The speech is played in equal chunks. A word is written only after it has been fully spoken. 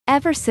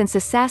Ever since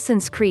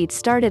Assassin's Creed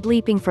started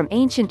leaping from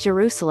ancient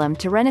Jerusalem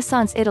to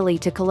Renaissance Italy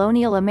to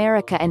colonial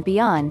America and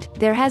beyond,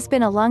 there has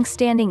been a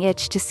long-standing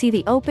itch to see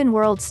the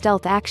open-world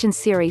stealth action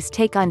series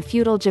take on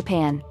feudal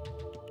Japan.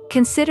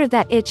 Consider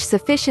that itch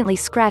sufficiently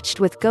scratched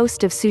with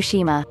Ghost of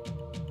Tsushima.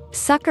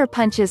 Sucker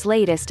Punch's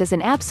latest is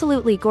an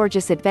absolutely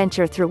gorgeous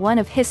adventure through one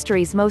of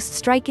history's most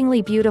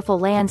strikingly beautiful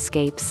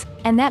landscapes,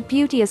 and that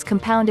beauty is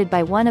compounded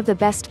by one of the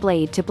best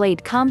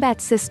blade-to-blade combat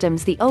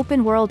systems the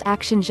open-world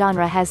action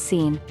genre has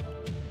seen.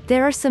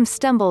 There are some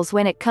stumbles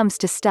when it comes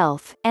to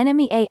stealth,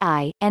 enemy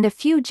AI, and a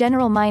few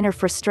general minor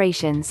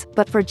frustrations,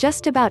 but for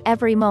just about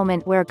every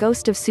moment where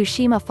Ghost of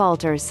Tsushima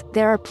falters,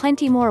 there are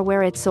plenty more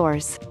where it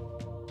soars.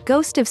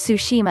 Ghost of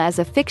Tsushima is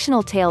a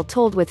fictional tale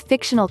told with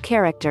fictional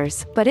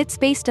characters, but it's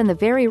based on the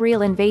very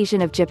real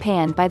invasion of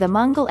Japan by the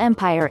Mongol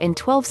Empire in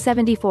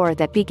 1274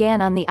 that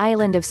began on the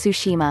island of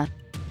Tsushima.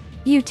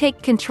 You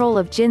take control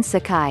of Jin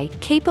Sakai,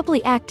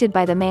 capably acted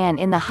by the man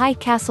in the high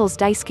castle's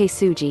Daisuke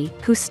Tsuji,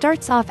 who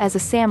starts off as a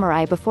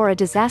samurai before a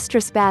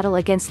disastrous battle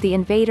against the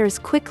invaders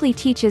quickly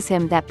teaches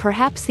him that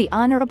perhaps the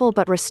honorable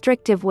but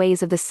restrictive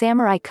ways of the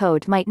samurai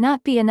code might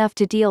not be enough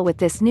to deal with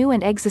this new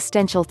and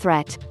existential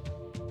threat.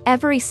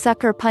 Every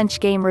Sucker Punch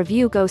game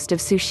review Ghost of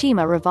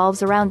Tsushima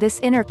revolves around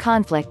this inner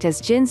conflict as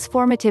Jin's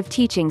formative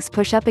teachings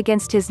push up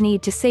against his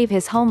need to save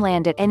his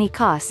homeland at any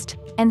cost,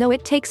 and though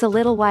it takes a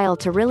little while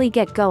to really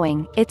get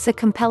going, it's a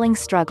compelling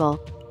struggle.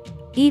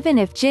 Even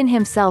if Jin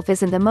himself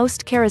isn't the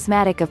most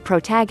charismatic of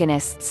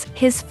protagonists,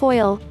 his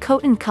foil,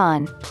 Khotun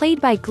Khan,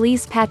 played by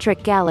Glee's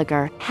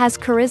Gallagher, has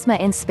charisma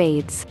in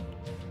spades.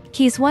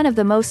 He's one of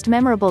the most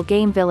memorable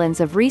game villains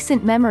of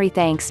recent memory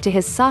thanks to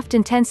his soft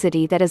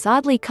intensity that is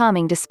oddly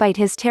calming despite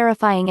his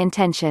terrifying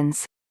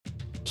intentions.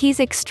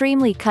 He's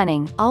extremely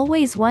cunning,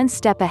 always one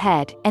step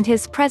ahead, and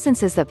his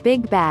presence as the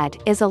big bad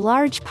is a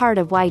large part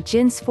of why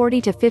Jin's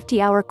 40 to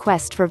 50-hour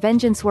quest for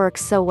vengeance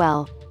works so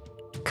well.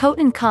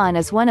 Khotun Khan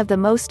is one of the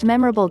most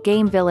memorable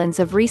game villains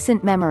of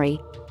recent memory.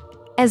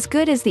 As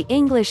good as the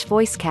English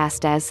voice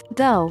cast is,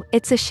 though,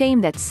 it's a shame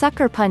that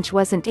Sucker Punch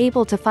wasn't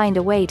able to find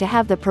a way to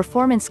have the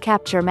performance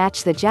capture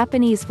match the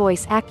Japanese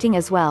voice acting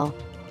as well.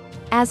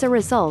 As a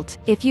result,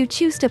 if you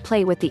choose to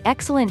play with the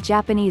excellent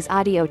Japanese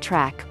audio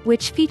track,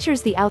 which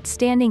features the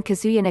outstanding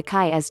Kazuya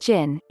Nakai as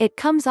Jin, it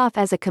comes off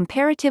as a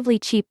comparatively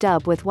cheap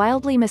dub with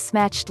wildly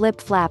mismatched lip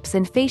flaps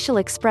and facial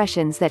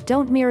expressions that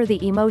don't mirror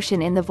the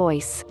emotion in the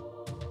voice.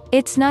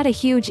 It's not a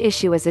huge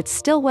issue as it's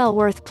still well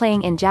worth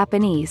playing in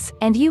Japanese,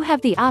 and you have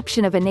the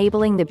option of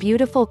enabling the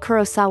beautiful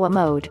Kurosawa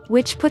Mode,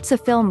 which puts a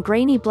film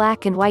grainy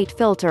black and white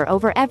filter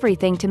over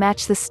everything to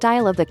match the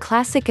style of the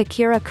classic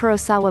Akira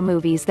Kurosawa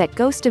movies that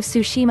Ghost of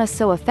Tsushima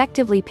so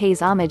effectively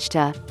pays homage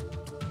to.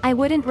 I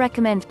wouldn't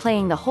recommend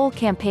playing the whole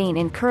campaign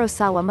in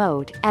Kurosawa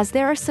Mode, as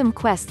there are some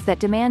quests that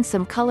demand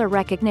some color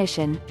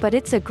recognition, but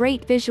it's a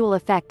great visual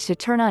effect to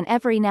turn on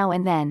every now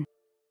and then.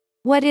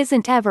 What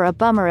isn't ever a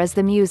bummer is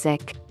the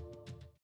music.